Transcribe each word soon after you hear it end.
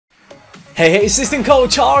Hey, assistant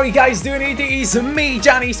coach, how are you guys doing? It is me,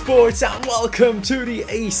 CaniSports, and welcome to the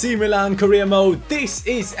AC Milan Career Mode. This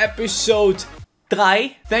is episode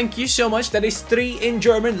 3. Thank you so much. That is 3 in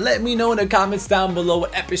German. Let me know in the comments down below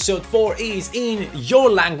what episode 4 is in your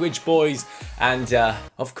language, boys. And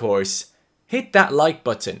of course, hit that like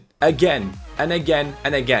button again and again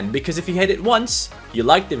and again, because if you hit it once, you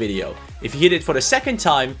like the video. If you hit it for the second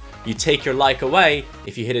time, you take your like away.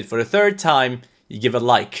 If you hit it for the third time, you give a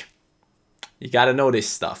like. You gotta know this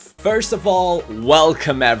stuff. First of all,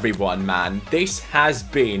 welcome everyone, man. This has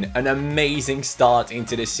been an amazing start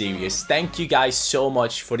into the series. Thank you guys so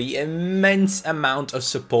much for the immense amount of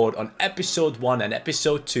support on episode 1 and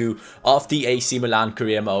episode 2 of the AC Milan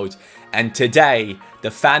Career Mode. And today,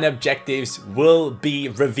 the fan objectives will be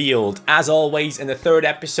revealed. As always, in the third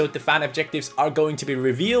episode, the fan objectives are going to be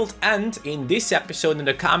revealed. And in this episode, in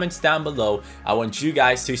the comments down below, I want you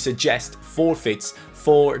guys to suggest forfeits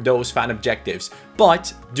for those fan objectives,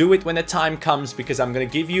 but do it when the time comes, because I'm going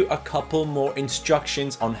to give you a couple more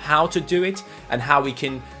instructions on how to do it and how we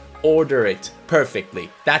can order it perfectly.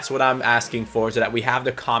 That's what I'm asking for, so that we have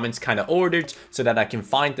the comments kind of ordered, so that I can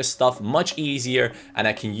find the stuff much easier and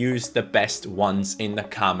I can use the best ones in the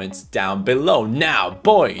comments down below. Now,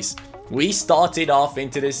 boys, we started off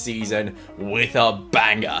into this season with a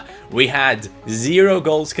banger. We had 0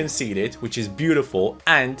 goals conceded, which is beautiful,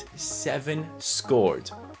 and 7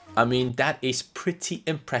 scored. I mean, that is pretty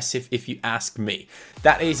impressive if you ask me.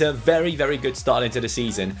 That is a very, very good start into the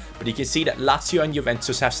season. But you can see that Lazio and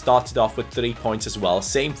Juventus have started off with 3 points as well.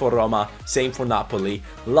 Same for Roma, same for Napoli.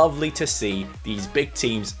 Lovely to see these big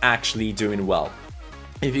teams actually doing well.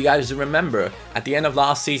 If you guys remember, at the end of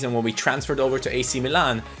last season when we transferred over to AC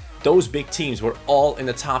Milan, those big teams were all in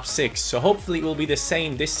the top 6, so hopefully it will be the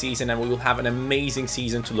same this season and we will have an amazing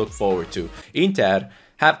season to look forward to. Inter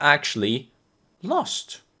have actually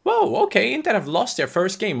lost. Whoa, okay, Inter have lost their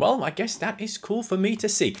first game. Well, I guess that is cool for me to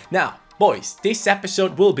see. Now, boys, this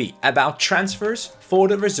episode will be about transfers for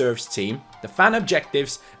the reserves team, the fan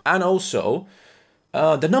objectives, and also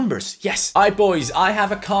the numbers. Yes. Alright, boys, I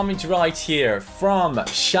have a comment right here from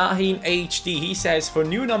Shaheen HD. He says, for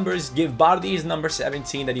new numbers, give Bardhi his number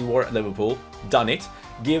 17 that he wore at Liverpool. Done it.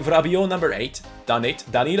 Give Rabiot number 8. Done it.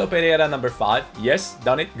 Danilo Pereira number 5. Yes,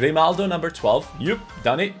 done it. Grimaldo number 12. Yup,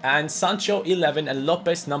 done it. And Sancho 11 and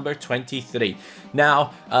Lopez number 23.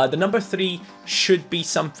 Now, the number 3 should be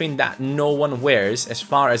something that no one wears as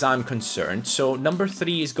far as I'm concerned. So number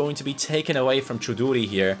 3 is going to be taken away from Chuduri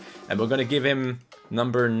here, and we're going to give him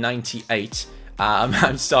number 98.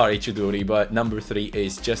 I'm sorry, Chuduri, but number 3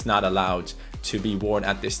 is just not allowed to be worn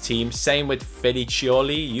at this team. Same with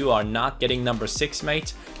Felicioli. You are not getting number 6,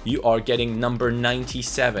 mate. You are getting number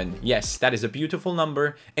 97. Yes, that is a beautiful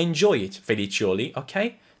number. Enjoy it, Felicioli,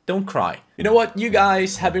 okay? Don't cry. You know what? You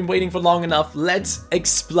guys have been waiting for long enough. Let's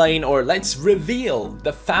explain, or let's reveal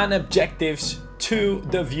the fan objectives to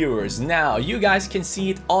the viewers. Now, you guys can see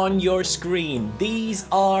it on your screen. These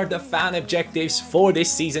are the fan objectives for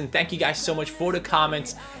this season. Thank you guys so much for the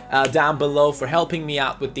comments down below, for helping me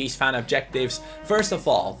out with these fan objectives. First of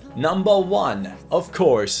all, number 1, of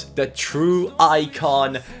course, the true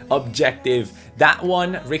icon objective. That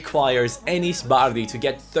one requires Enis Bardhi to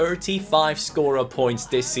get 35 scorer points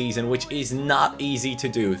this season, which is not easy to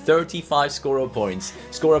do. 35 scorer points.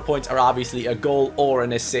 Scorer points are obviously a goal or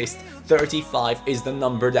an assist. 35 is the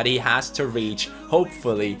number that he has to reach.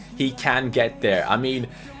 Hopefully, he can get there. I mean,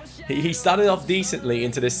 he started off decently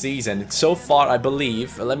into the season. So far, I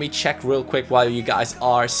believe, let me check real quick while you guys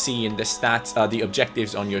are seeing the stats, the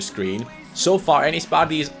objectives on your screen. So far, Enis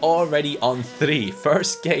Bardhi is already on 3.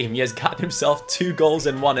 First game, he has got himself 2 goals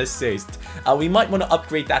and 1 assist. We might want to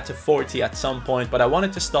upgrade that to 40 at some point, but I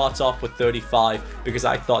wanted to start off with 35 because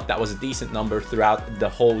I thought that was a decent number throughout the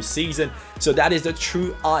whole season. So that is the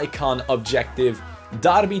true icon objective.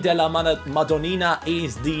 Derby della Madonnina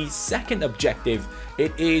is the second objective.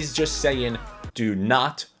 It is just saying, do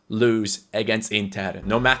not lose against Inter.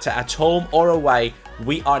 No matter at home or away,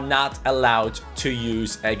 we are not allowed to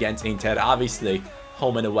use against Inter. Obviously,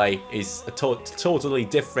 home and away is a totally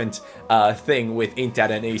different thing with Inter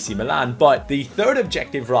and AC Milan. But the third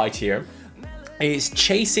objective right here is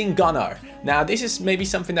chasing Gunnar. Now, this is maybe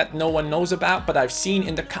something that no one knows about, but I've seen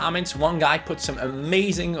in the comments one guy put some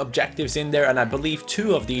amazing objectives in there, and I believe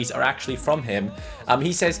 2 of these are actually from him.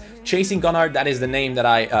 He says, chasing Gunnar, that is the name that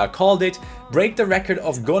I called it. Break the record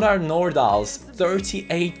of Gunnar Nordahl's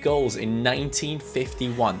 38 goals in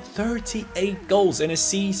 1951. 38 goals in a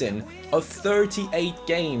season of 38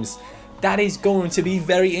 games. That is going to be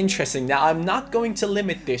very interesting. Now, I'm not going to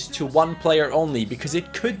limit this to one player only, because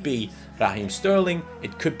it could be Raheem Sterling,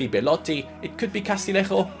 it could be Belotti, it could be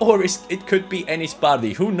Castillejo, or it could be Enis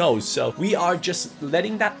Bardhi, who knows. So we are just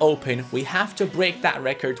letting that open. We have to break that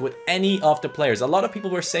record with any of the players. A lot of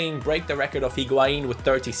people were saying break the record of Higuain with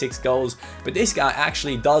 36 goals, but this guy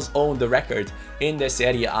actually does own the record in the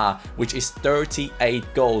Serie A, which is 38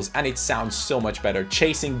 goals, and it sounds so much better.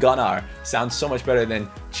 Chasing Gunnar sounds so much better than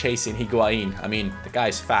chasing Higuain. I mean, the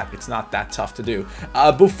guy's fat, it's not that tough to do.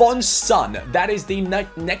 Buffon's son, that is the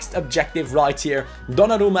next objective right here.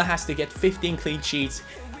 Donnarumma has to get 15 clean sheets.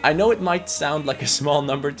 I know it might sound like a small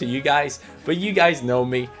number to you guys, but you guys know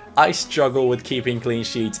me. I struggle with keeping clean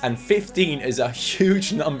sheets, and 15 is a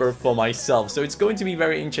huge number for myself. So it's going to be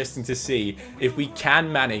very interesting to see if we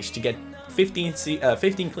can manage to get 15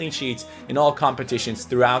 clean sheets in all competitions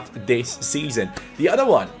throughout this season. The other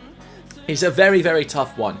one is a very, very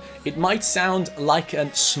tough one. It might sound like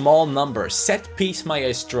a small number. Set piece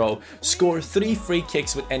maestro, score 3 free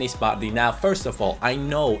kicks with Enis Bardhi. Now, first of all, I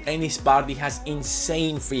know Enis Bardhi has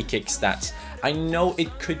insane free kick stats. I know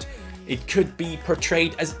it could be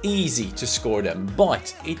portrayed as easy to score them,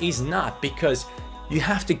 but it is not, because you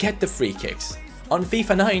have to get the free kicks. On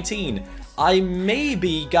FIFA 19, I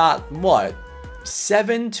maybe got, what,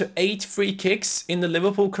 7 to 8 free kicks in the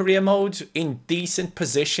Liverpool career mode in decent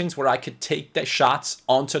positions where I could take the shots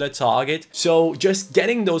onto the target. So just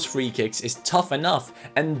getting those free kicks is tough enough,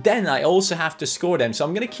 and then I also have to score them. So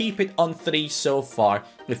I'm going to keep it on 3 so far.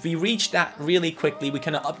 If we reach that really quickly, we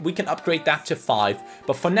can upgrade that to 5.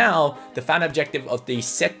 But for now, the fan objective of the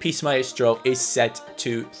set piece maestro is set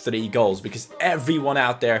to 3 goals, because everyone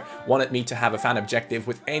out there wanted me to have a fan objective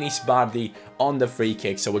with Enis Bardhi on the free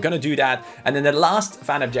kick. So we're going to do that. And then the last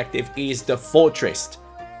fan objective is the fortress.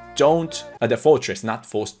 The fortress, not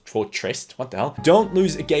fortress. What the hell? Don't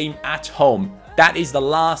lose a game at home. That is the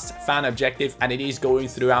last fan objective, and it is going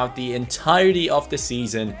throughout the entirety of the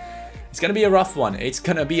season. It's going to be a rough one. It's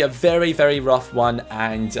going to be a very, very rough one,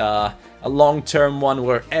 and a long-term one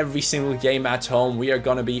where every single game at home we are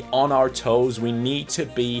going to be on our toes. We need to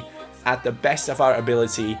be at the best of our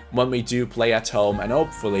ability when we do play at home, and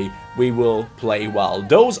hopefully we will play well.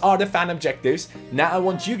 Those are the fan objectives. Now I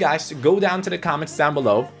want you guys to go down to the comments down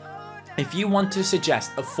below. If you want to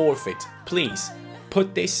suggest a forfeit, please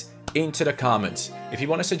put this into the comments. If you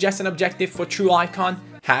want to suggest an objective for True Icon,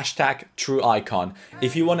 hashtag True Icon.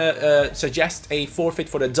 If you want to suggest a forfeit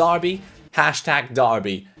for the derby, hashtag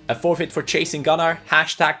derby. A forfeit for chasing Gunnar,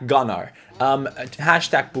 hashtag Gunnar.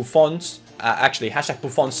 Hashtag Buffon's. Actually, hashtag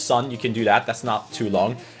Buffon's son, you can do that, that's not too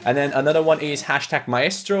long. And then another one is hashtag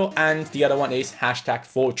Maestro, and the other one is hashtag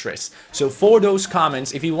Fortress. So for those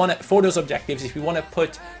comments, if you want to, for those objectives, if you want to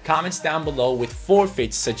put comments down below with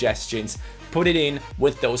forfeit suggestions, put it in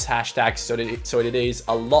with those hashtags so that it is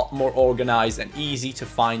a lot more organized and easy to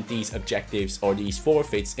find these objectives or these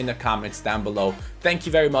forfeits in the comments down below. Thank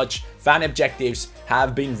you very much. Fan objectives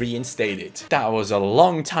have been reinstated. That was a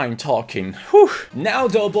long time talking. Whew. Now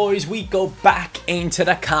though, boys, we go back into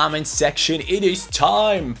the comments section. It is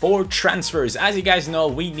time for transfers. As you guys know,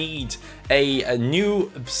 we need a new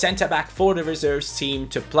centre-back for the reserves team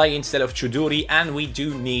to play instead of Chuduri, and we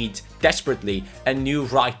do need desperately a new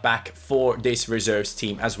right-back for this reserves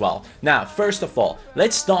team as well. Now, first of all,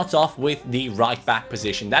 let's start off with the right-back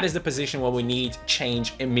position. That is the position where we need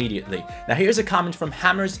change immediately. Now, here's a comment from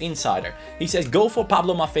Hammers Insider. He says, go for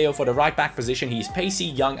Pablo Maffeo for the right-back position. He's pacey,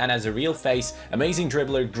 young, and has a real face. Amazing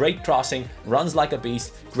dribbler, great crossing, runs like a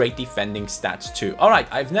beast, great defending stats too. Alright,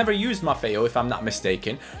 I've never used Maffeo if I'm not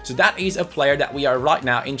mistaken, so that is a player that we are right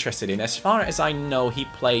now interested in. As far as I know, he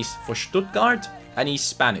plays for Stuttgart and he's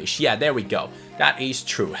Spanish. Yeah, there we go. That is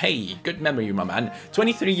true. Hey, good memory, my man.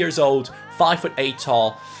 23 years old, 5'8"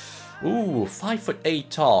 tall. Ooh, 5'8"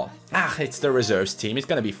 tall. Ah, it's the reserves team. It's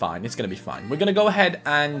gonna be fine. It's gonna be fine. We're gonna go ahead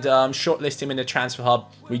and shortlist him in the transfer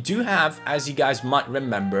hub. We do have, as you guys might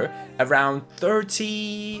remember, around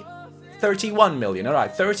 31 million. All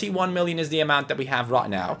right, 31 million is the amount that we have right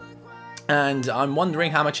now. And I'm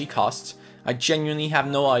wondering how much he costs. I genuinely have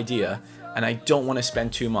no idea, and I don't want to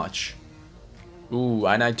spend too much. Ooh,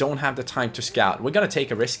 and I don't have the time to scout. We're gonna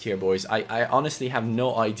take a risk here, boys. I honestly have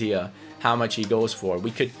no idea how much he goes for.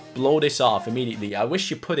 We could blow this off immediately. I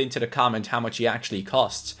wish you put into the comment how much he actually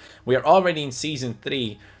costs. We are already in season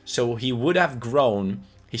 3, so he would have grown.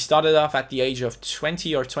 He started off at the age of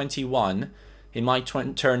 20 or 21. He might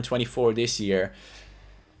turn 24 this year.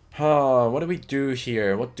 What do we do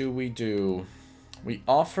here? What do? We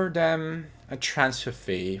offer them a transfer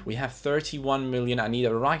fee. We have 31 million. I need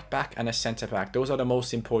a right back and a centre back. Those are the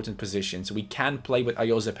most important positions. We can play with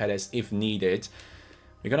Ayoze Perez if needed.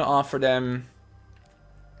 We're gonna offer them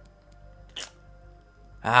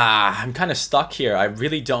I'm kind of stuck here. I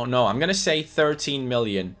really don't know. I'm going to say 13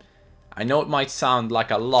 million. I know it might sound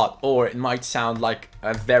like a lot, or it might sound like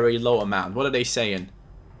a very low amount. What are they saying?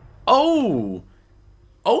 Oh!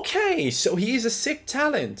 Okay, so he is a sick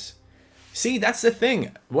talent. See, that's the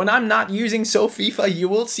thing. When I'm not using FIFA, you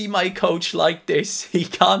will see my coach like this. He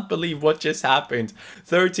can't believe what just happened.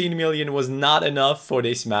 13 million was not enough for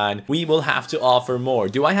this man. We will have to offer more.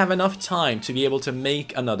 Do I have enough time to be able to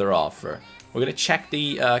make another offer? We're going to check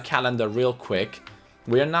the calendar real quick.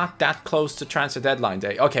 We are not that close to transfer deadline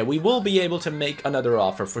day. Okay, we will be able to make another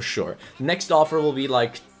offer for sure. Next offer will be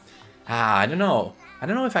like... I don't know. I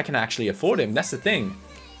don't know if I can actually afford him. That's the thing.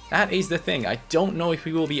 That is the thing. I don't know if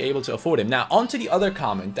we will be able to afford him. Now, on to the other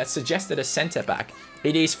comment that suggested a centre-back.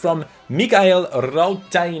 It is from Mikael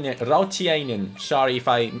Rautiainen. Sorry if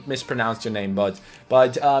I mispronounced your name, bud.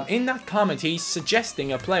 But in that comment, he's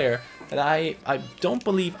suggesting a player that I don't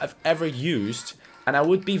believe I've ever used, and I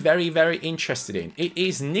would be very, very interested in. It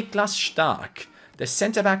is Niklas Stark, the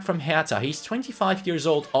centre-back from Hertha. He's 25 years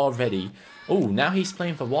old already. Oh, now he's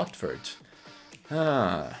playing for Watford.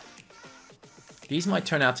 These might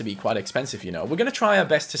turn out to be quite expensive, you know. We're going to try our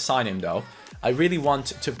best to sign him, though. I really want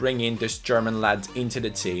to bring in this German lad into the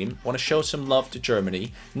team. Want to show some love to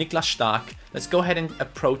Germany. Niklas Stark. Let's go ahead and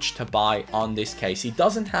approach to buy on this case. He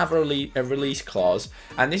doesn't have a release clause.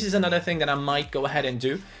 And this is another thing that I might go ahead and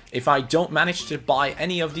do. If I don't manage to buy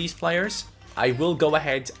any of these players, I will go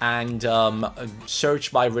ahead and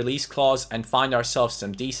search by release clause and find ourselves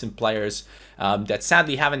some decent players that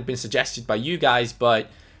sadly haven't been suggested by you guys,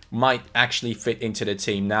 but might actually fit into the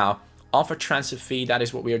team. Now, offer transfer fee, that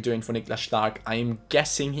is what we are doing for Niklas Stark. I am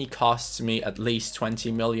guessing he costs me at least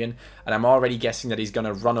 20 million, and I'm already guessing that he's going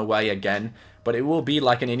to run away again, but it will be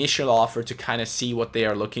like an initial offer to kind of see what they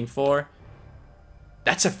are looking for.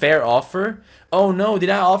 That's a fair offer. Oh no, did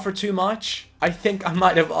I offer too much? I think I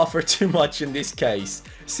might have offered too much in this case.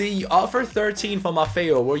 See, you offer 13 for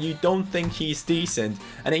Maffeo where you don't think he's decent,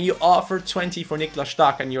 and then you offer 20 for Niklas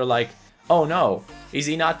Stark and you're like, oh no, is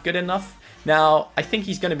he not good enough? Now, I think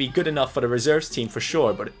he's going to be good enough for the reserves team for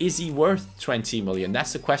sure, but is he worth 20 million?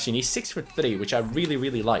 That's the question. He's 6'3", which I really,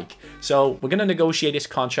 really like. So we're going to negotiate his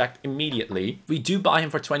contract immediately. We do buy him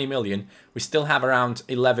for 20 million. We still have around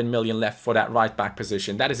 11 million left for that right back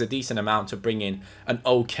position. That is a decent amount to bring in an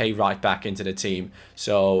okay right back into the team.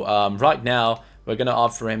 So right now, we're going to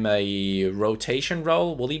offer him a rotation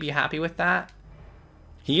role. Will he be happy with that?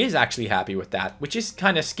 He is actually happy with that, which is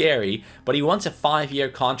kind of scary, but he wants a 5-year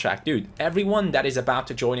contract. Dude, everyone that is about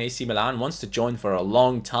to join AC Milan wants to join for a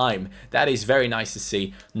long time. That is very nice to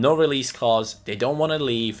see. No release clause. They don't want to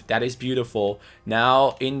leave. That is beautiful.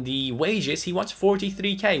 Now, in the wages, he wants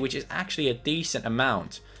 43k, which is actually a decent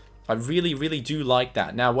amount. I really, really do like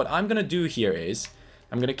that. Now, what I'm going to do here is,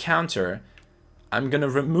 I'm going to counter. I'm going to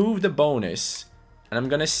remove the bonus, and I'm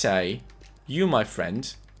going to say, you, my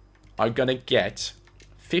friend, are going to get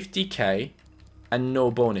 50k and no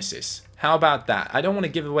bonuses. How about that? I don't want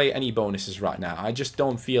to give away any bonuses right now. I just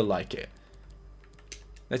don't feel like it.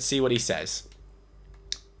 Let's see what he says.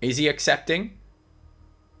 Is he accepting?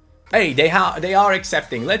 Hey, they are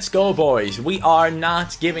accepting. Let's go, boys. We are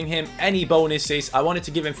not giving him any bonuses. I wanted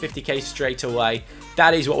to give him 50k straight away.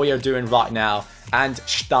 That is what we are doing right now. And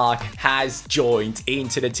Stark has joined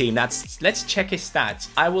into the team. Let's check his stats.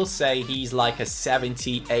 I will say he's like a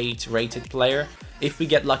 78 rated player. If we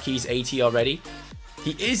get lucky, he's 80 already.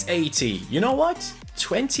 He is 80. You know what?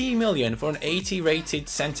 20 million for an 80 rated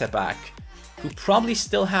centre back who probably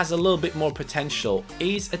still has a little bit more potential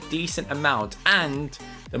is a decent amount. And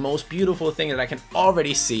the most beautiful thing that I can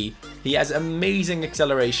already see, he has amazing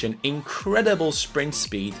acceleration, incredible sprint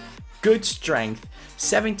speed, good strength,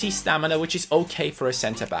 70 stamina, which is okay for a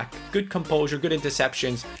centre back. Good composure, good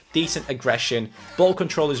interceptions, decent aggression. Ball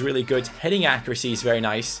control is really good. Heading accuracy is very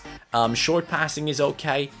nice. Short passing is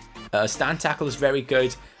okay. Stand tackle is very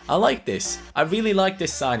good. I like this. I really like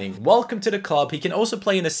this signing. Welcome to the club. He can also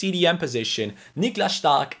play in the CDM position. Niklas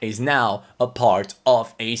Stark is now a part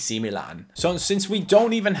of AC Milan. So since we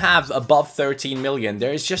don't even have above 13 million,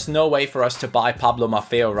 there is just no way for us to buy Pablo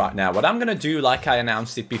Maffeo right now. What I'm going to do, like I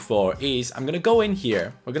announced it before, is I'm going to go in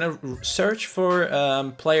here. We're going to search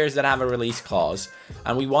for players that have a release clause.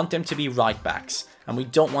 And we want them to be right backs. And we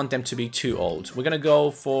don't want them to be too old. We're going to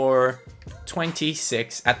go for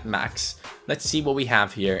 26 at max. Let's see what we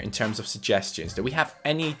have here in terms of suggestions. Do we have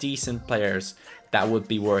any decent players that would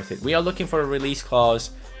be worth it? We are looking for a release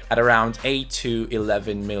clause at around 8 to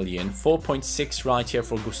 11 million. 4.6 right here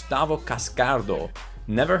for Gustavo Cascardo.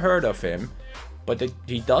 Never heard of him. but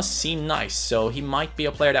he does seem nice, so he might be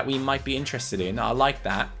a player that we might be interested in. I like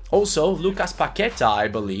that. Also, Lucas Paqueta, I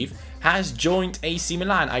believe, has joined AC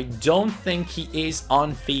Milan. I don't think he is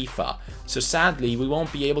on FIFA, so sadly we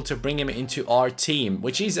won't be able to bring him into our team,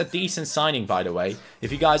 which is a decent signing, by the way.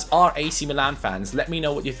 If you guys are AC Milan fans, let me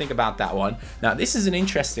know what you think about that one. Now, this is an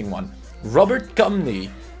interesting one. Robert Gumny,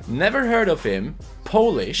 never heard of him,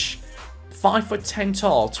 Polish, 5'10"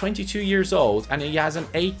 tall, 22 years old, and he has an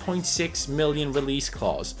 8.6 million release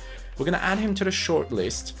clause. We're going to add him to the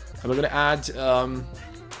shortlist, and we're going to add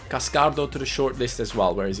Cascardo to the shortlist as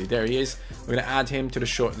well. Where is he? There he is. We're going to add him to the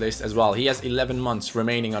shortlist as well. He has 11 months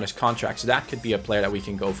remaining on his contract, so that could be a player that we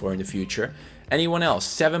can go for in the future. Anyone else?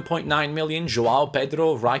 7.9 million, Joao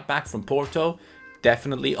Pedro, right back from Porto,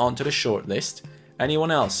 definitely onto the shortlist.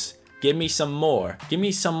 Anyone else? Give me some more. Give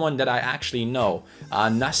me someone that I actually know.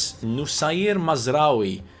 Nusair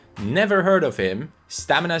Mazraoui. Never heard of him.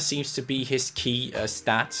 Stamina seems to be his key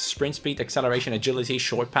stats. Sprint speed, acceleration, agility,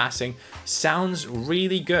 short passing. Sounds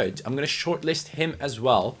really good. I'm going to shortlist him as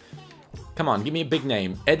well. Come on, give me a big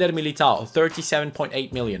name. Eder Militao,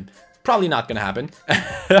 37.8 million. Probably not going to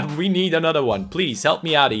happen. We need another one. Please, help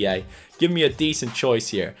me out, EA. Give me a decent choice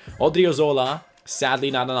here. Odriozola, sadly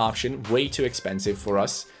not an option. Way too expensive for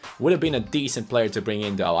us. Would have been a decent player to bring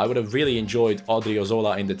in, though. I would have really enjoyed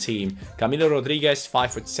Odriozola in the team. Camilo Rodriguez,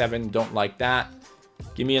 5'7", don't like that.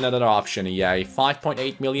 Give me another option, EA.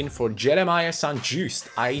 5.8 million for Jeremiah Sanjust.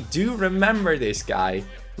 I do remember this guy.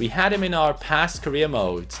 We had him in our past career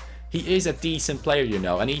modes. He is a decent player, you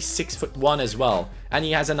know, and he's 6'1" as well. And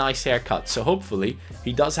he has a nice haircut, so hopefully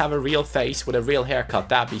he does have a real face with a real haircut.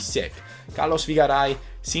 That'd be sick. Carlos Vigaray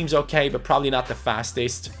seems okay, but probably not the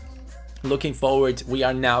fastest. Looking forward, we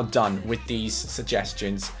are now done with these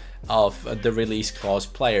suggestions of the release clause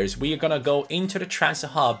players. We are going to go into the transfer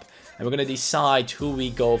hub and we're going to decide who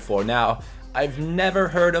we go for. Now, I've never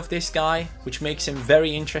heard of this guy, which makes him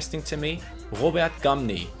very interesting to me. Robert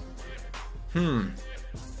Gumny.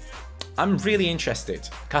 I'm really interested.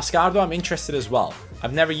 Cascardo, I'm interested as well.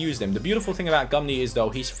 I've never used him. The beautiful thing about Gumny is, though,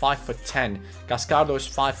 he's 5'10". Cascardo is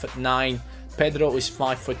 5'9". Pedro is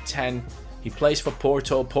 5'10". He plays for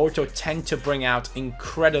Porto. Porto tend to bring out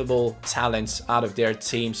incredible talents out of their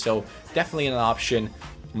team, so definitely an option.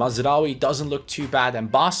 Mazraoui doesn't look too bad,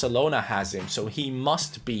 and Barcelona has him, so he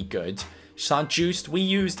must be good. Sanjust we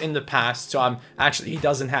used in the past, so he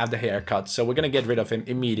doesn't have the haircut, so we're gonna get rid of him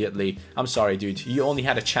immediately. I'm sorry, dude. You only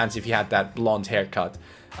had a chance if you had that blonde haircut.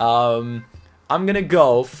 I'm gonna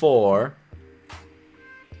go for...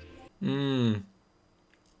 I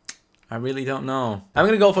really don't know. I'm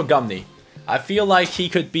gonna go for Gumny. I feel like he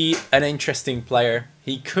could be an interesting player.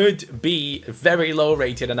 He could be very low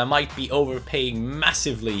rated and I might be overpaying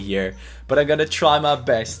massively here. But I'm gonna try my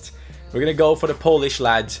best. We're gonna go for the Polish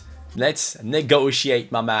lad. Let's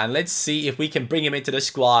negotiate, my man. Let's see if we can bring him into the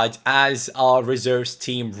squad as our reserves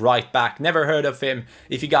team right back. Never heard of him.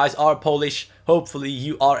 If you guys are Polish, hopefully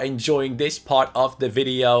you are enjoying this part of the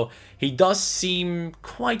video. He does seem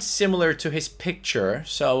quite similar to his picture,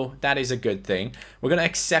 so that is a good thing. We're going to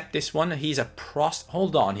accept this one. He's a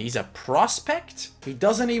Hold on, he's a prospect? He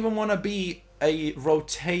doesn't even want to be a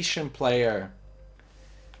rotation player.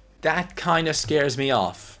 That kind of scares me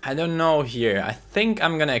off. I don't know here. I think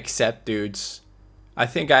I'm going to accept, dudes. I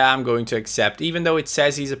think I am going to accept. Even though it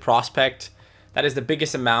says he's a prospect, that is the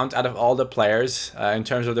biggest amount out of all the players in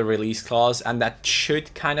terms of the release clause. And that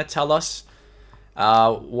should kind of tell us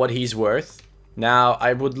what he's worth. Now,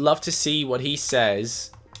 I would love to see what he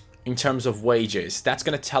says in terms of wages. That's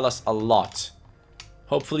going to tell us a lot.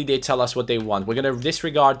 Hopefully they tell us what they want. We're going to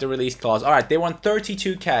disregard the release clause. All right, they want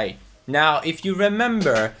 32k. Now, if you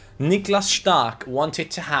remember, Niklas Stark wanted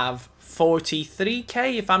to have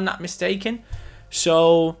 43k, if I'm not mistaken.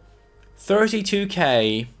 So,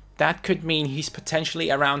 32k, that could mean he's potentially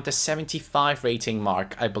around the 75 rating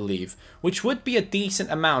mark, I believe. Which would be a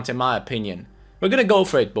decent amount, in my opinion. We're going to go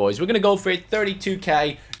for it, boys. We're going to go for it.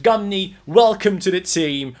 32k. Gumny, welcome to the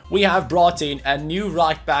team. We have brought in a new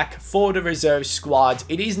right back for the reserve squad.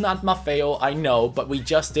 It is not Maffeo, I know, but we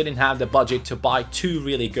just didn't have the budget to buy two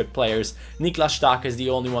really good players. Niklas Stark is the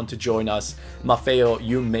only one to join us. Maffeo,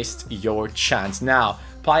 you missed your chance. Now,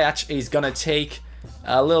 Pajac is going to take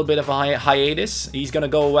a little bit of a hiatus. He's going to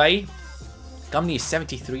go away. Gumny is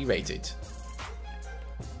 73 rated.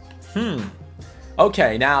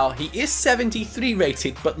 Okay, now he is 73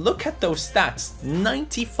 rated, but look at those stats.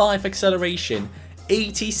 95 acceleration,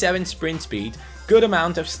 87 sprint speed, good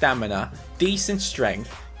amount of stamina, decent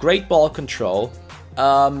strength, great ball control,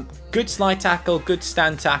 good slide tackle, good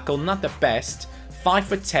stand tackle, not the best,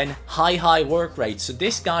 5'10", high work rate. So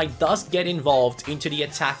this guy does get involved into the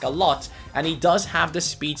attack a lot, and he does have the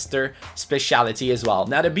speedster speciality as well.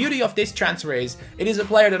 Now, the beauty of this transfer is it is a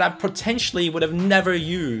player that I potentially would have never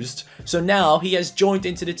used. So now he has joined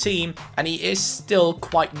into the team, and he is still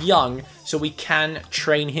quite young, so we can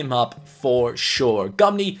train him up for sure.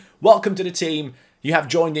 Gumney, welcome to the team. You have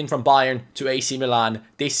joined in from Bayern to AC Milan.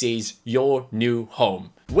 This is your new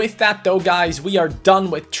home. With that though, guys, we are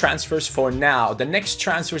done with transfers for now. The next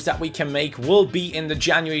transfers that we can make will be in the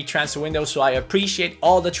January transfer window, so I appreciate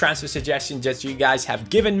all the transfer suggestions that you guys have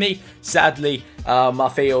given me. Sadly,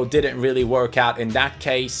 Maffeo didn't really work out in that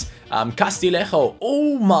case. Castillejo,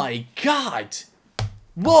 oh my god!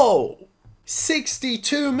 Whoa!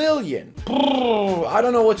 62 million! I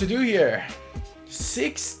don't know what to do here.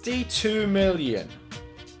 62 million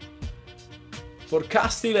for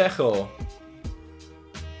Castillejo.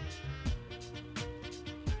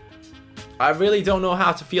 I really don't know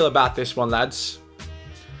how to feel about this one, lads.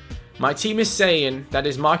 My team is saying that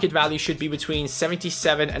his market value should be between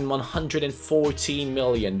 77 and 114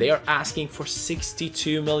 million. They are asking for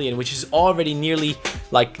 62 million, which is already nearly,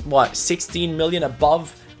 like, what, 16 million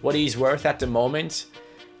above what he's worth at the moment.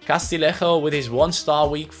 Castillejo with his 1-star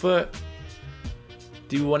weak foot.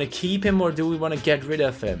 Do we want to keep him or do we want to get rid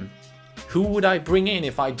of him? Who would I bring in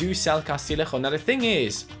if I do sell Castillejo? Now, the thing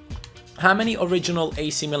is, how many original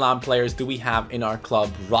AC Milan players do we have in our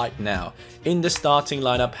club right now? In the starting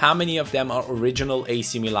lineup, how many of them are original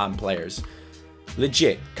AC Milan players?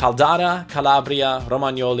 Legit. Caldara, Calabria,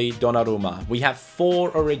 Romagnoli, Donnarumma. We have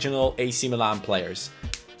 4 original AC Milan players.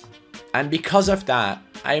 And because of that,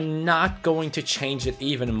 I'm not going to change it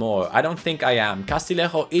even more. I don't think I am.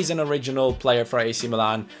 Castillejo is an original player for AC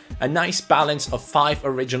Milan. A nice balance of 5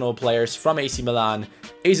 original players from AC Milan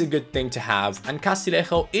is a good thing to have. And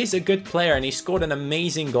Castillejo is a good player and he scored an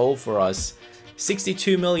amazing goal for us.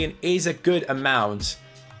 62 million is a good amount.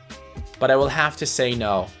 But I will have to say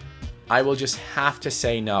no. I will just have to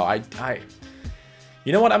say no.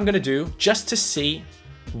 You know what I'm going to do? Just to see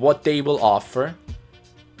what they will offer,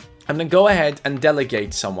 I'm going to go ahead and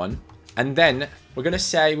delegate someone. And then we're going to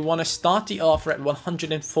say we want to start the offer at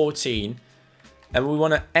 114. And we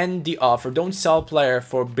want to end the offer. Don't sell player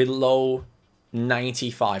for below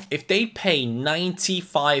 95. If they pay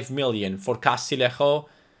 95 million for Castillejo,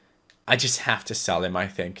 I just have to sell him, I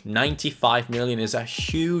think. 95 million is a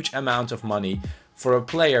huge amount of money for a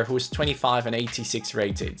player who is 25 and 86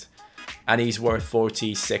 rated. And he's worth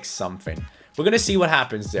 46 something. We're going to see what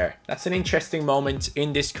happens there. That's an interesting moment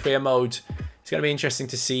in this career mode. It's going to be interesting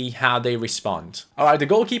to see how they respond. Alright, the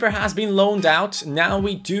goalkeeper has been loaned out. Now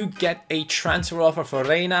we do get a transfer offer for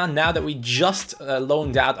Reina. Now that we just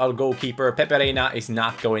loaned out our goalkeeper, Pepe Reina is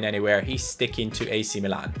not going anywhere. He's sticking to AC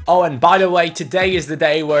Milan. Oh, and by the way, today is the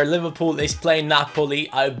day where Liverpool is playing Napoli.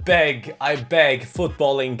 I beg,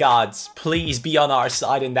 footballing gods, please be on our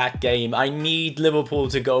side in that game. I need Liverpool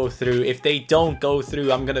to go through. If they don't go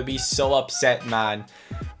through, I'm going to be so upset, man.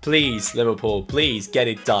 Please, Liverpool, please get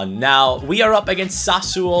it done. Now, we are up against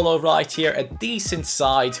Sassuolo right here, a decent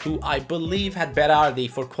side who I believe had Berardi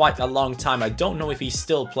for quite a long time. I don't know if he's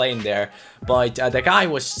still playing there, but the guy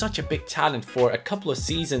was such a big talent for a couple of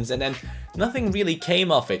seasons and then nothing really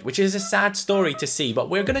came of it, which is a sad story to see, but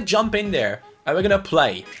we're going to jump in there and we're going to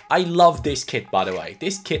play. I love this kit, by the way.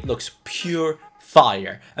 This kit looks pure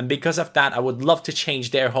fire, and because of that I would love to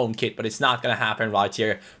change their home kit, but it's not gonna happen right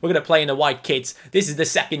here. We're gonna play in the white kits. This is the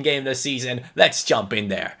second game of the season. Let's jump in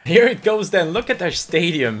there. Here it goes then. Look at their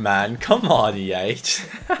stadium, man. Come on, EA.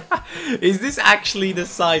 Is this actually the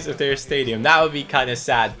size of their stadium? That would be kind of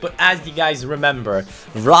sad. But as you guys remember,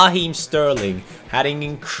 Raheem Sterling had an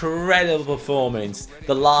incredible performance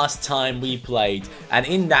the last time we played, and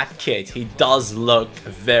in that kit he does look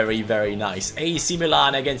very, very nice. AC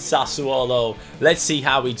Milan against Sassuolo. Let's see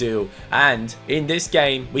how we do, and in this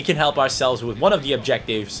game we can help ourselves with one of the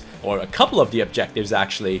objectives, or a couple of the objectives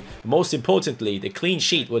actually. Most importantly, the clean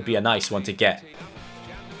sheet would be a nice one to get.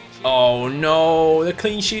 Oh no, the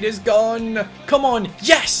clean sheet is gone. Come on,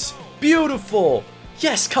 yes, beautiful.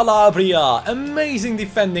 Yes, Calabria! Amazing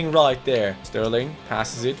defending right there. Sterling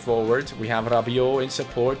passes it forward. We have Rabiot in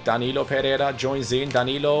support. Danilo Pereira joins in.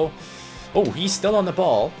 Danilo. Oh, he's still on the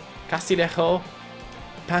ball. Castillejo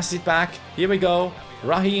passes it back. Here we go.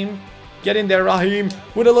 Raheem. Get in there, Raheem.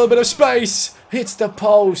 With a little bit of space. Hits the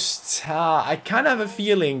post. I kind of have a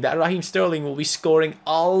feeling that Raheem Sterling will be scoring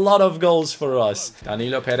a lot of goals for us.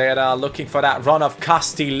 Danilo Pereira looking for that run of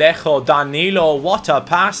Castillejo. Danilo, what a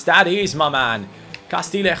pass that is, my man.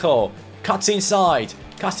 Castillejo cuts inside.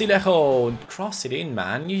 Castillejo, cross it in,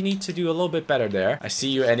 man. You need to do a little bit better there. I see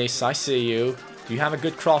you, Enis. I see you. Do you have a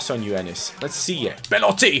good cross on you, Enis? Let's see it.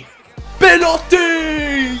 Belotti!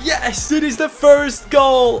 Belotti! Yes, it is the first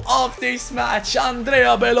goal of this match.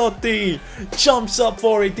 Andrea Belotti jumps up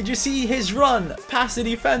for it. Did you see his run past the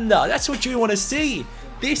defender? That's what you want to see.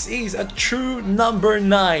 This is a true number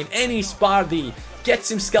 9. Enis Bardhi gets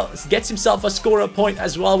himself a scorer point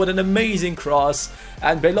as well with an amazing cross.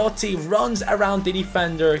 And Belotti runs around the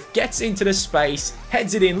defender, gets into the space,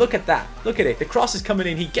 heads it in. Look at that. Look at it. The cross is coming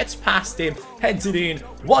in. He gets past him, heads it in.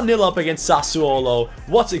 1-0 up against Sassuolo.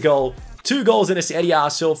 What a goal. 2 goals in the Serie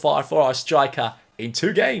A so far for our striker in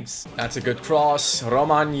 2 games. That's a good cross.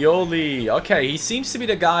 Romagnoli. Okay, he seems to be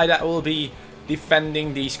the guy that will be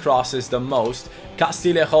defending these crosses the most.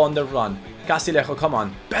 Castillejo on the run. Castillejo, come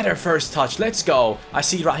on. Better first touch. Let's go. I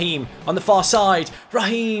see Raheem on the far side.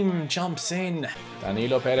 Raheem jumps in.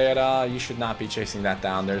 Danilo Pereira, you should not be chasing that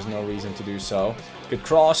down. There's no reason to do so. Good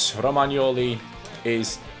cross. Romagnoli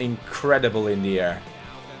is incredible in the air.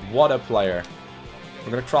 What a player.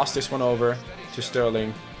 We're going to cross this one over to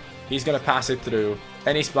Sterling. He's going to pass it through.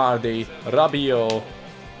 Enis Bardhi, Rabiot,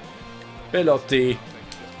 Belotti.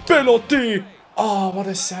 Belotti! Oh, what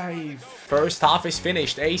a save. First half is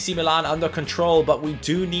finished. AC Milan under control, but we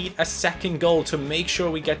do need a second goal to make sure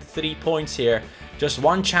we get 3 points here. Just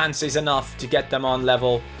one chance is enough to get them on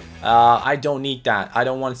level. I don't need that. I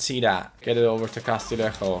don't want to see that. Get it over to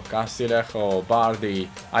Castillejo. Castillejo, Bardhi.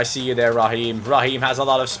 I see you there, Raheem. Raheem has a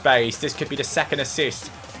lot of space. This could be the second assist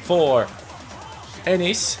for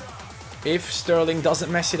Enis. If Sterling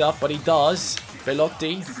doesn't mess it up, but he does.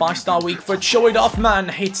 Belotti, 5-star weak foot. Show it off, man.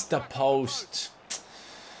 Hits the post.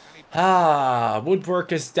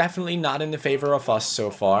 Woodwork is definitely not in the favor of us so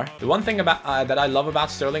far. The one thing about that I love about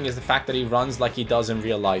Sterling is the fact that he runs like he does in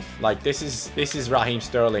real life. Like this is Raheem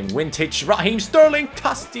Sterling. Vintage Raheem Sterling.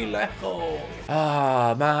 Castillejo.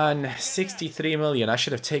 Man, 63 million. I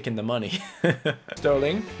should have taken the money.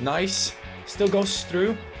 Sterling, nice. Still goes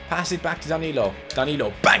through. Pass it back to Danilo.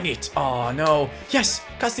 Danilo, bang it. Oh no. Yes,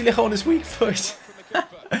 Castillejo on his weak foot.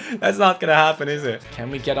 That's not gonna happen, is it? Can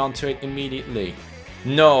we get onto it immediately?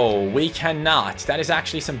 No, we cannot. That is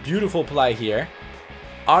actually some beautiful play here.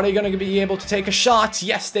 Are they going to be able to take a shot?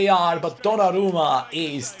 Yes, they are. But Donnarumma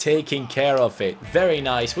is taking care of it. Very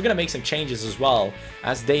nice. We're going to make some changes as well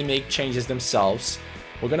as they make changes themselves.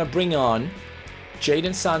 We're going to bring on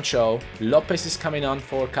Jadon Sancho. Lopez is coming on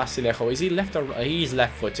for Castillejo. Is he left or right? He's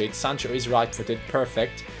left-footed. Sancho is right-footed.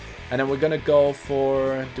 Perfect. And then we're going to go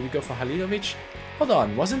for... Do we go for Halilovic? Hold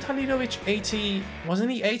on. Wasn't Halilovic 80... Wasn't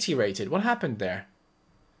he 80 rated? What happened there?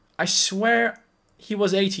 I swear he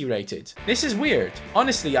was 80 rated. This is weird.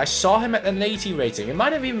 Honestly, I saw him at an 80 rating. It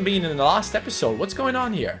might have even been in the last episode. What's going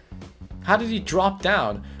on here? How did he drop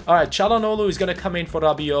down? Alright, Çalhanoğlu is going to come in for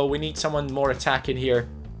Rabiot. We need someone more attacking here.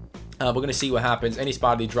 We're going to see what happens. Enis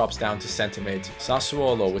Bardhi drops down to centre mid.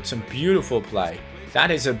 Sassuolo with some beautiful play.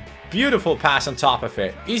 That is a beautiful pass on top of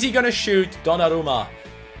it. Is he going to shoot? Donnarumma.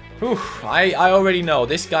 Whew, I already know.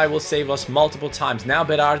 This guy will save us multiple times. Now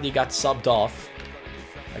Berardi got subbed off.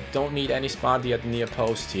 I don't need Enis Bardhi at the near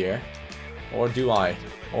post here. Or do I?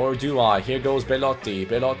 Or do I? Here goes Belotti.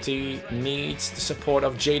 Belotti needs the support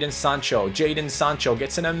of Jadon Sancho. Jadon Sancho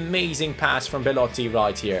gets an amazing pass from Belotti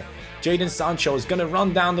right here. Jadon Sancho is going to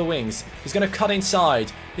run down the wings. He's going to cut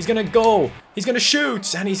inside. He's going to go. He's going to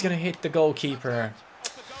shoot. And he's going to hit the goalkeeper.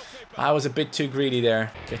 I was a bit too greedy there.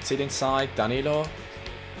 Gets it inside. Danilo.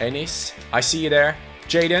 Enis. I see you there.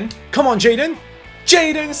 Jadon. Come on, Jadon.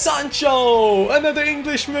 Jadon Sancho, another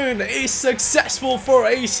Englishman, is successful for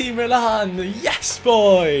AC Milan. Yes,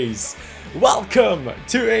 boys. Welcome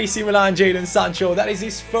to AC Milan, Jadon Sancho. That is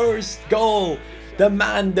his first goal. The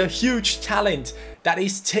man, the huge talent that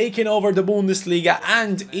is taking over the Bundesliga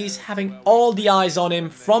and is having all the eyes on him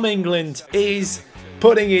from England, is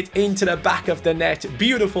putting it into the back of the net.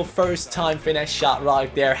 Beautiful first time finesse shot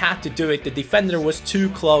right there. Had to do it. The defender was too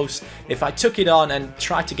close. If I took it on and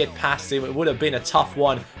tried to get past him, it would have been a tough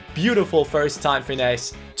one. Beautiful first time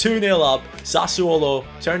finesse. 2-0 up. Sassuolo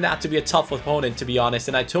turned out to be a tough opponent, to be honest.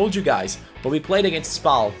 And I told you guys, when we played against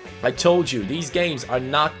Spal, I told you, these games are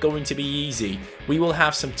not going to be easy. We will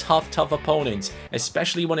have some tough opponents,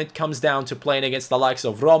 especially when it comes down to playing against the likes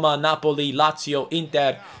of Roma, Napoli, Lazio,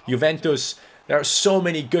 Inter, Juventus. There are so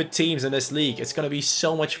many good teams in this league. It's going to be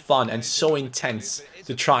so much fun and so intense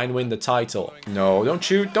to try and win the title. No, don't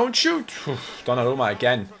shoot. Don't shoot. Donnarumma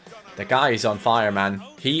again. The guy is on fire, man.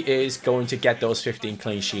 He is going to get those 15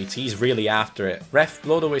 clean sheets. He's really after it. Ref,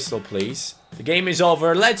 blow the whistle, please. The game is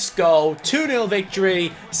over. Let's go. 2-0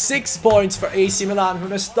 victory. 6 points for AC Milan from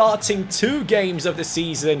the starting 2 games of the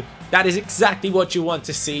season. That is exactly what you want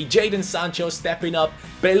to see. Jadon Sancho stepping up.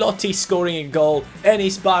 Belotti scoring a goal.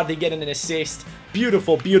 Enis Bardhi getting an assist.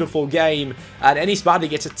 Beautiful, beautiful game. And Enis Bardhi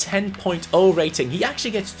gets a 10.0 rating. He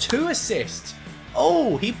actually gets 2 assists.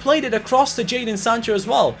 Oh, he played it across to Jadon Sancho as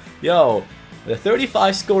well. Yo, the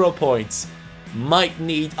 35 scorer points might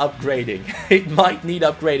need upgrading. It might need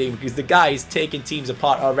upgrading because the guy is taking teams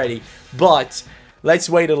apart already. But let's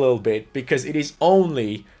wait a little bit because it is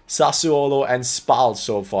only Sassuolo and Spal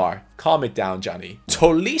so far. Calm it down, Johnny.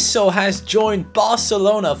 Tolisso has joined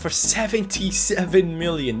Barcelona for 77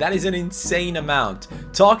 million. That is an insane amount.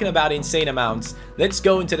 Talking about insane amounts, let's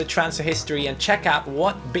go into the transfer history and check out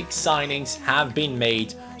what big signings have been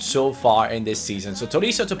made so far in this season. So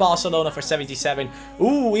Tolisso to Barcelona for 77.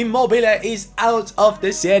 Ooh, Immobile is out of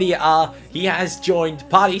the Serie A. He has joined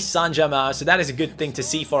Paris Saint-Germain, so that is a good thing to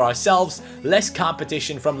see for ourselves. Less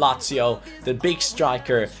competition from Lazio. The big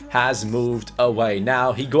striker has moved away.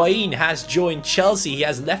 Now Higuain has joined Chelsea. He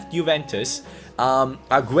has left Juventus.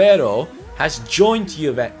 Aguero has joined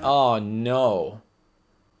Juventus. Oh no.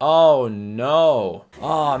 Oh no.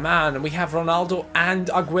 Oh man, we have Ronaldo and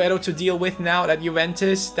Aguero to deal with now at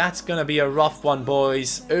Juventus. That's gonna be a rough one,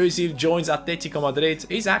 boys. Ozil joins Atletico Madrid.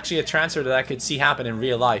 He's actually a transfer that I could see happen in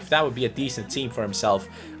real life. That would be a decent team for himself.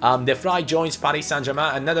 De Vrij joins Paris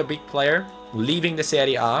Saint-Germain, another big player leaving the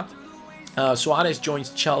Serie A. Suarez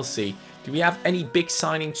joins Chelsea. Do we have any big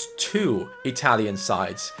signings to Italian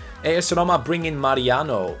sides? AS Roma bring in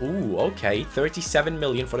Mariano. Ooh, okay. 37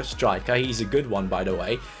 million for the striker. He's a good one, by the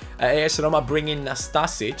way. AS Roma bring in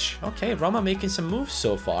Nastasic. Okay, Roma making some moves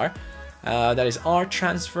so far. That is our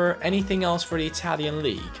transfer. Anything else for the Italian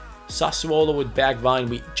league? Sassuolo with Bergwijn.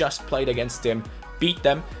 We just played against him. Beat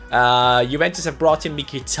them. Juventus have brought in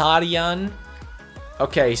Mkhitaryan.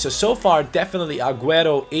 Okay, so far, definitely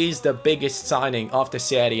Aguero is the biggest signing of the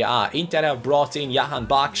Serie A. Inter have brought in Jahan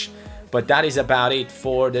Baksh, but that is about it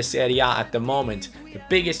for the Serie A at the moment. The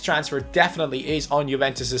biggest transfer definitely is on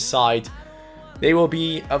Juventus' side. They will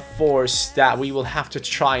be a force that we will have to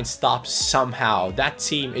try and stop somehow. That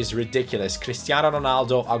team is ridiculous. Cristiano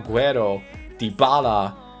Ronaldo, Aguero,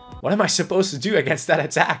 Dybala. What am I supposed to do against that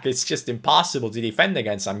attack? It's just impossible to defend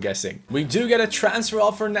against, I'm guessing. We do get a transfer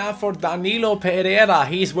offer now for Danilo Pereira.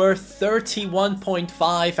 He's worth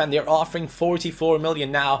 31.5 and they're offering 44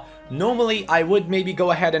 million now. Normally, I would maybe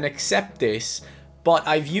go ahead and accept this, but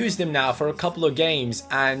I've used him now for a couple of games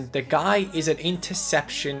and the guy is an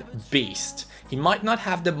interception beast. He might not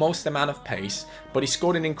have the most amount of pace, but he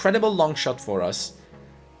scored an incredible long shot for us.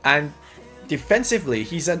 And defensively,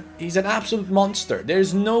 he's an absolute monster.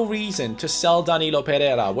 There's no reason to sell Danilo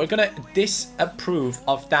Pereira. We're gonna disapprove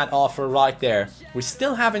of that offer right there. We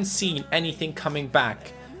still haven't seen anything coming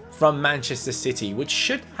back from Manchester City, which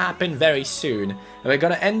should happen very soon. And we're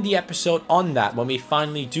gonna end the episode on that when we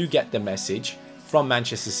finally do get the message from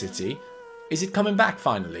Manchester City. Is it coming back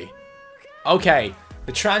finally? Okay,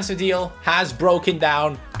 the transfer deal has broken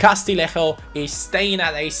down. Castillejo is staying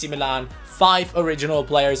at AC Milan. 5 original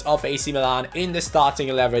players of AC Milan in the starting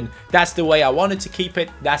 11. That's the way I wanted to keep it.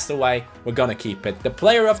 That's the way we're gonna keep it. The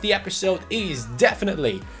player of the episode is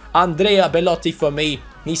definitely Andrea Belotti for me.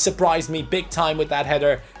 He surprised me big time with that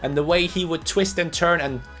header, and the way he would twist and turn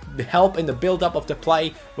and help in the build-up of the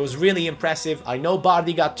play was really impressive. I know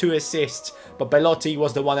Bardhi got 2 assists, but Belotti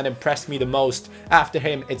was the one that impressed me the most. After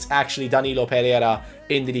him, it's actually Danilo Pereira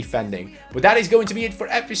in the defending. But that is going to be it for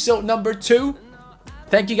episode number 2.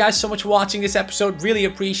 Thank you guys so much for watching this episode. Really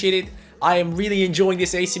appreciate it. I am really enjoying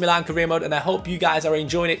this AC Milan Career Mode, and I hope you guys are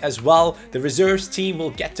enjoying it as well. The reserves team will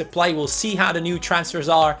get to play. We'll see how the new transfers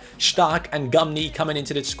are. Stark and Gumney coming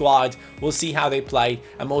into the squad. We'll see how they play.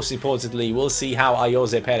 And most importantly, we'll see how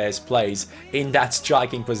Ayoze Perez plays in that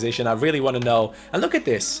striking position. I really want to know. And look at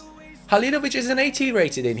this. Halilovic is an 80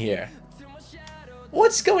 rated in here.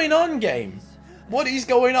 What's going on, game? What is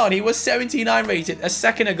going on? He was 79 rated a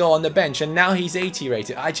second ago on the bench and now he's 80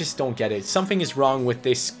 rated. I just don't get it. Something is wrong with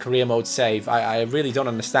this career mode save. I really don't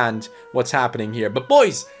understand what's happening here. But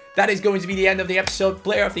boys, that is going to be the end of the episode.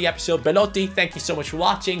 Player of the episode, Belotti. Thank you so much for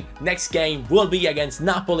watching. Next game will be against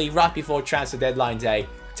Napoli right before transfer deadline day.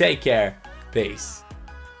 Take care. Peace.